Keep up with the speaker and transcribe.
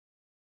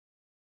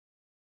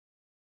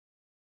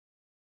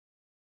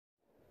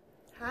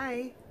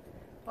Hi,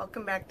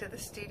 welcome back to the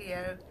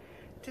studio.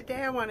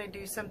 Today I want to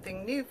do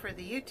something new for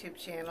the YouTube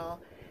channel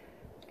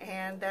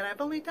and that I've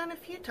only done a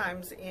few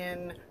times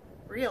in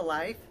real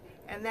life,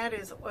 and that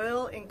is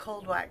oil and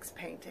cold wax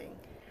painting.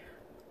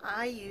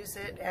 I use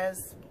it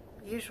as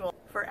usual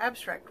for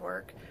abstract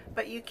work,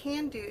 but you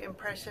can do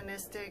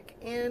impressionistic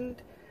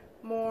and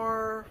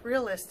more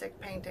realistic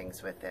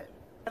paintings with it.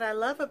 What I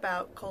love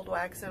about cold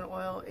wax and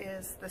oil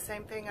is the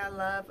same thing I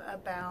love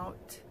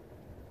about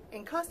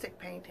encaustic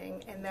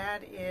painting, and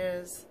that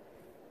is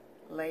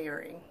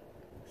layering.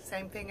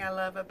 Same thing I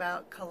love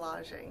about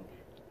collaging,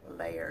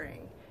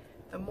 layering.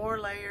 The more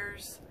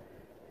layers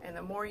and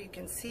the more you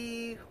can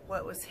see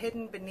what was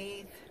hidden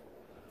beneath,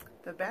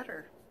 the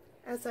better.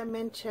 As I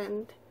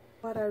mentioned,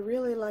 what I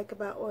really like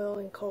about oil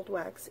and cold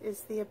wax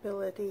is the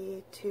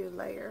ability to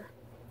layer.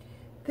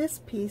 This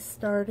piece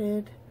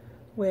started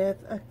with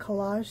a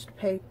collaged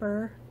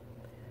paper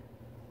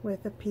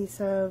with a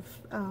piece of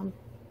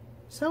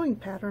sewing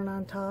pattern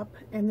on top,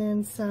 and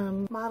then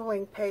some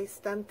modeling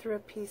paste done through a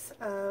piece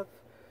of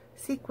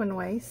sequin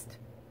waste.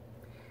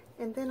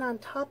 And then on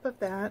top of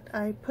that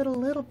I put a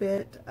little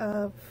bit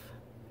of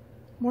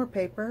more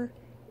paper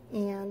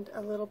and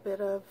a little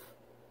bit of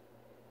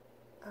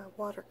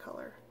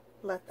watercolor.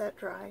 Let that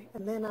dry,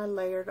 and then I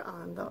layered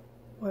on the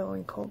oil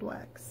and cold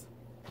wax.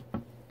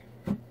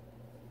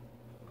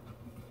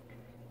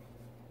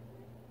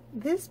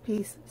 This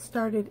piece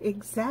started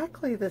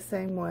exactly the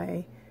same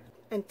way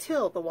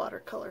until the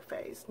watercolor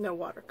phase, no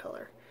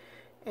watercolor.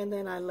 And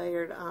then I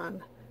layered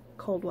on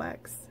cold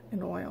wax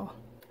and oil.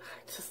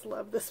 I just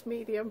love this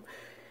medium.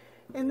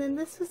 And then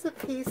this is a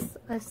piece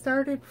I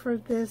started for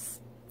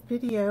this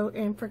video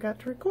and forgot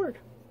to record.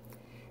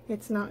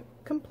 It's not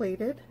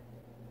completed,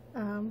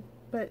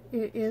 but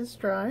it is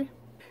dry.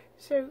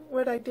 So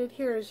what I did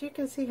here is, you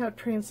can see how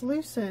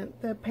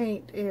translucent the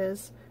paint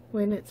is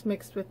when it's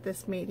mixed with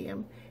this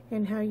medium,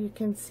 and how you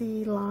can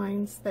see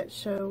lines that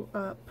show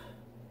up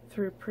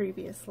through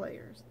previous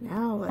layers.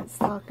 Now let's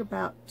talk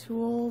about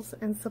tools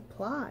and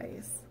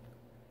supplies.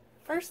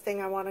 First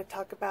thing I want to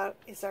talk about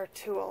is our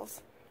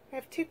tools. We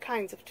have two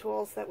kinds of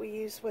tools that we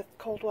use with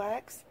cold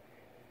wax.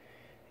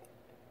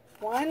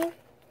 One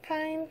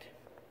kind,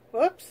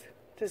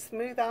 to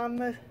smooth on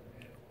the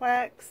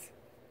wax,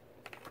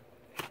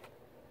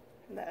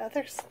 and the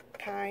other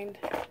kind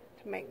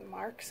to make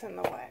marks in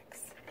the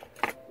wax.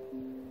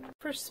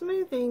 For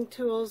smoothing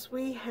tools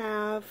we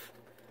have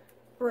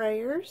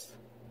brayers,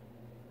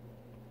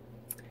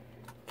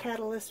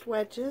 catalyst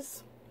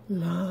wedges,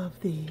 love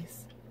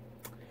these,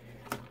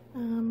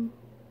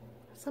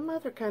 some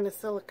other kind of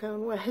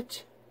silicone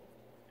wedge,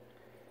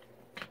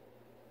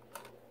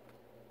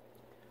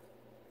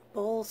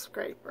 bowl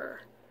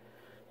scraper.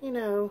 You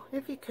know,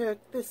 if you cook,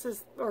 this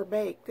is, or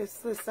bake, this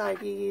is the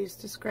side you use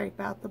to scrape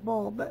out the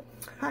bowl, but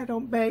I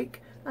don't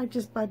bake, I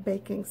just buy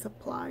baking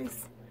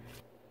supplies.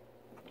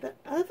 The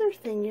other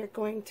thing you're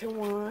going to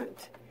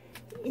want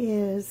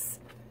is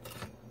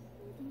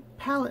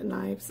palette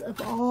knives of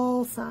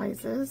all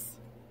sizes,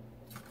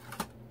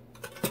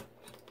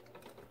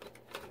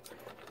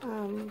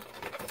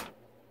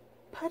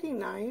 putty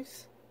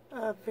knives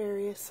of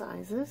various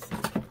sizes,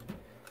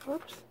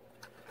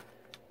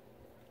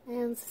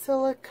 and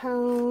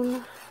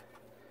silicone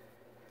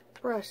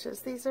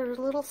brushes. These are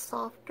a little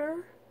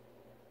softer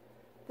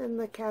than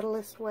the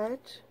catalyst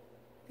wedge.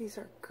 These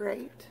are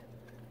great.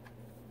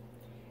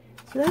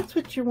 So that's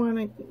what you're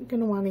going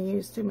to want to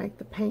use to make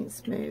the paint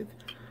smooth.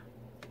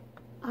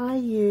 I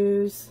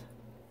use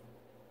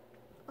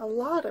a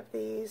lot of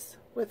these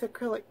with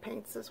acrylic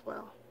paints as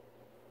well.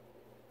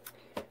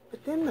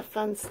 But then the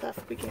fun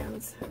stuff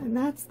begins, and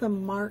that's the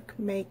mark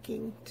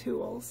making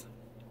tools.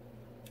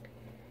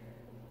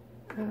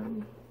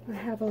 I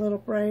have a little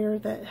brayer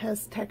that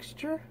has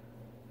texture.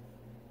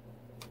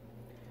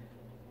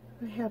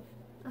 I have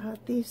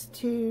these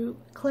two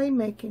clay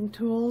making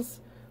tools,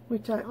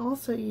 which I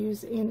also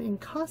use in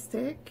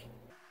encaustic.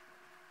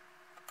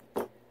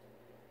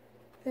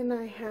 Then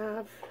I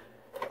have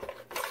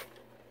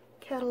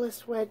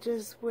catalyst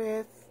wedges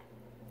with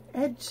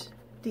edge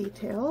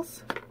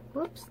details,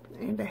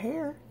 and a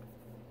hair.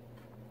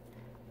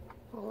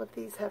 All of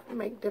these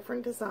make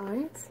different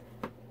designs.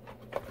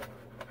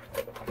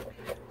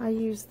 I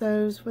use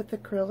those with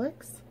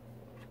acrylics.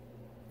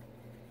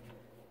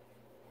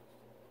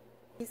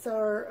 These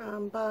are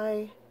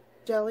by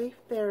Jelly.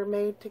 They're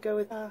made to go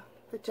with the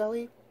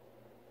jelly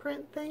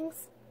print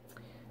things,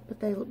 but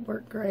they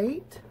work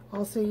great.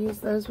 Also use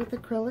those with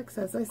acrylics,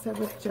 as I said,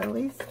 with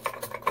jellies.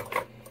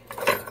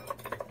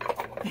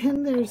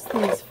 And there's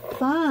these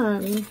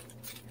fun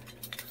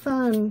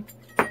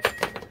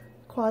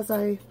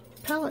quasi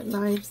palette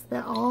knives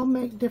that all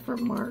make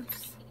different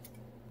marks.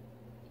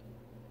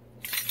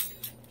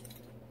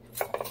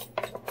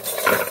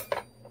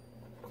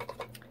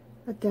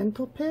 A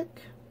dental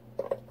pick,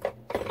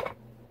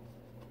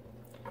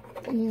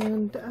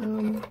 and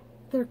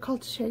they're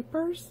called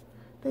shapers.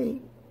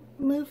 They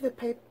move the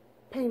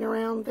paint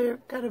around. They've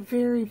got a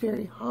very,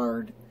 very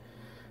hard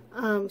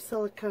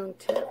silicone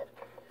tip.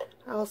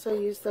 I also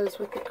use those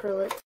with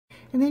acrylics.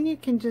 And then you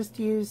can just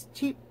use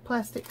cheap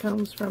plastic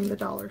combs from the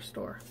dollar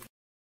store.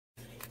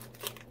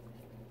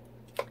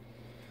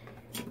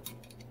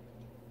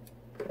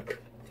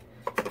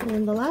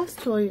 And the last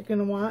tool you're going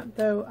to want,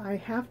 though I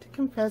have to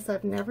confess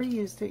I've never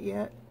used it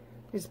yet,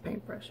 is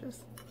paintbrushes.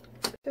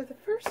 So the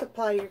first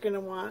supply you're going to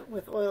want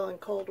with oil and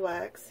cold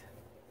wax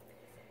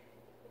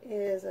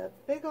is a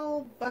big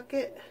old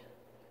bucket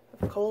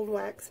of cold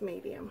wax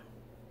medium.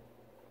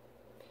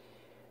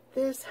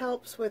 This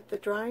helps with the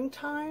drying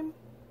time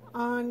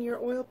on your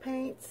oil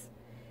paints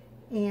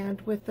and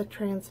with the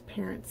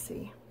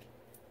transparency.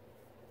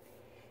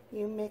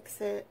 You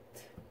mix it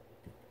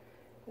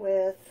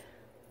with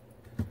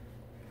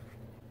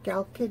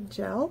Galkid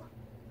gel.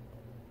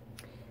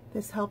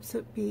 This helps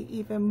it be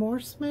even more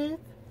smooth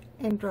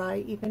and dry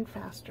even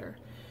faster.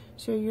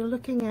 So you're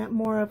looking at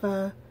more of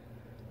a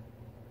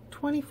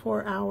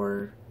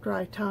 24-hour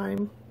dry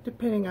time,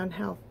 depending on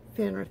how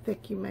thin or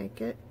thick you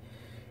make it.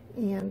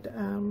 And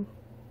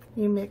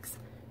you mix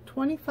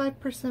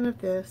 25% of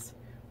this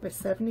with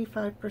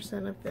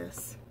 75% of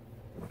this.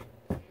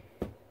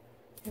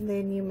 And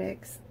then you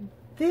mix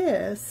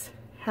this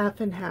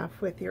half and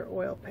half with your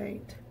oil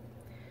paint.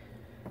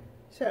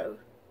 So,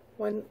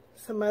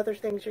 some other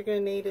things you're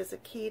going to need is a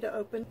key to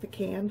open the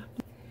can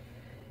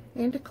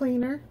and a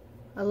cleaner.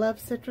 I love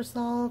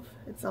Citrusol.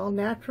 It's all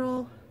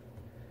natural.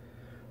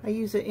 I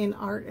use it in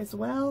art as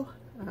well,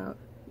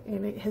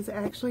 and it has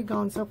actually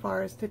gone so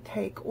far as to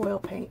take oil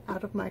paint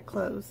out of my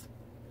clothes.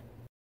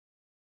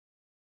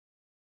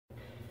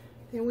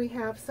 Then we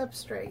have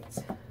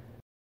Substrates.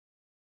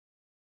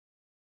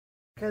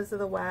 Because of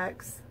the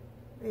wax,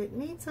 it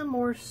needs a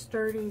more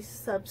sturdy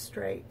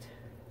substrate.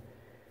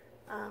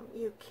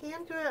 You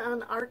can do it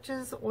on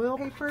Arches oil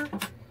paper,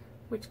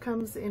 which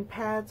comes in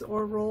pads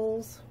or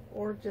rolls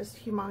or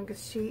just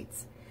humongous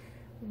sheets.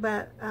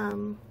 But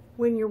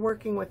when you're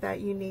working with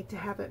that, you need to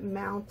have it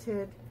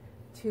mounted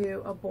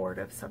to a board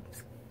of some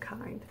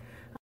kind.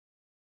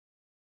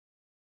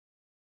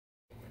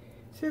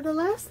 So the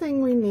last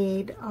thing we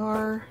need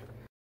are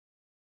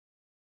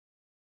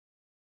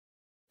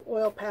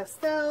oil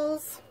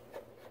pastels,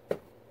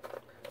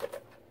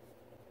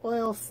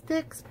 oil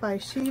sticks by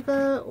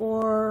Shiva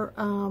or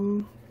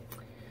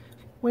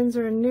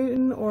Winsor &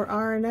 Newton or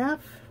R&F.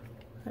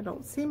 I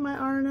don't see my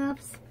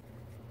R&Fs.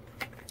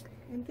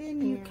 And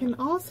then you can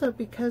also,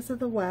 because of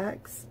the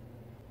wax,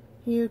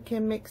 you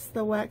can mix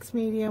the wax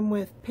medium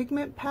with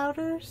pigment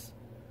powders,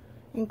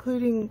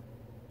 including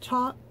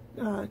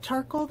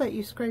charcoal that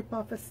you scrape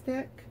off a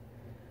stick,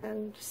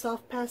 and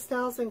soft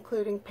pastels,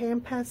 including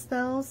pan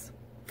pastels,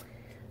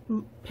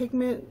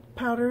 pigment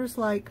powders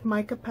like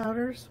mica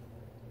powders.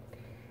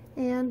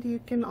 And you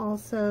can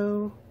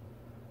also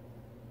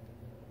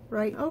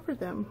write over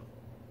them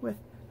with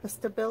a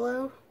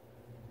Stabilo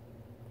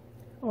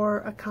or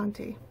a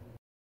Conti.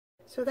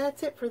 So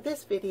that's it for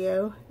this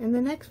video. In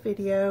the next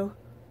video,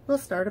 we'll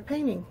start a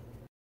painting.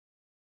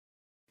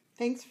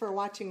 Thanks for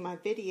watching my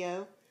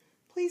video.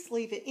 Please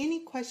leave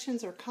any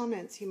questions or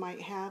comments you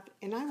might have,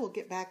 and I will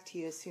get back to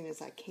you as soon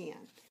as I can.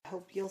 I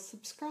hope you'll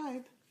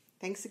subscribe.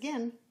 Thanks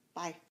again.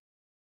 Bye.